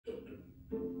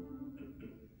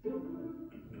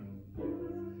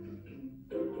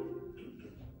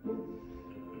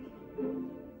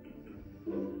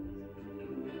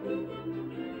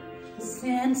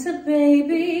Santa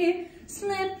baby,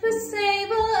 slip a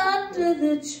sable under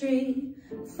the tree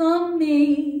for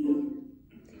me.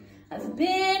 I've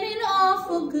been an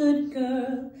awful good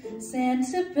girl,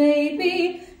 Santa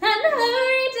baby, and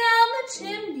hurry down the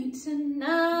chimney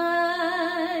tonight.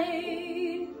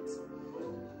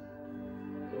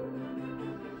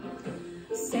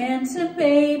 Santa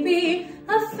baby,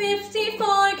 a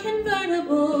 54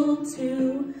 convertible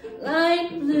to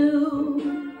light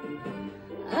blue.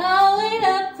 I'll wait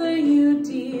up for you,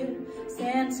 dear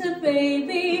Santa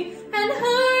baby, and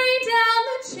hurry down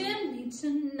the chimney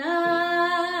tonight.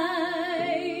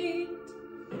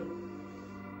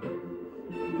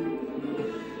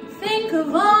 Think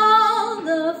of all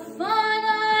the fun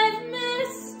I've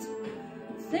missed.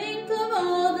 Think of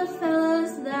all the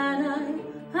fellas that I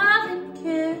haven't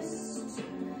kissed.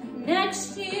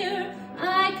 Next year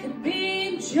I could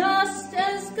be just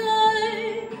as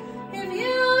good if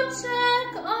you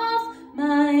check off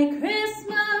my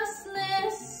Christmas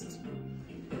list.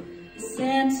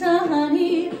 Santa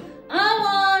honey, I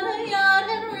want a yacht,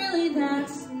 and really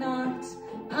that's not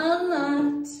a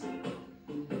lot.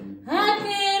 I've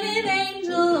been an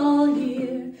angel all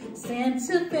year,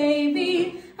 Santa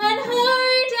baby, and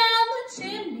hurry down the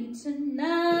chimney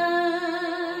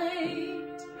tonight.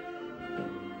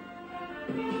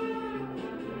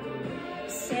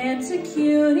 Santa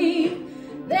cutie,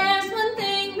 there's one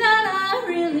thing that I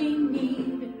really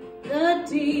need, the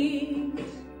deed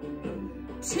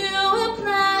to a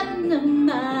platinum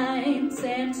mine,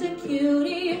 Santa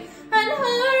cutie, and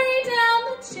hurry down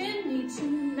the chimney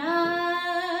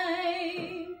tonight.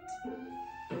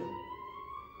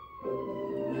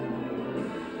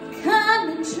 Come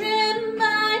and trim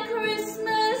my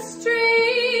Christmas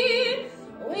tree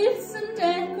with some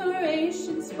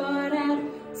decorations bought at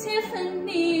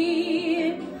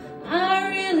Tiffany. I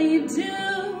really do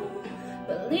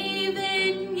believe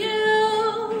in you.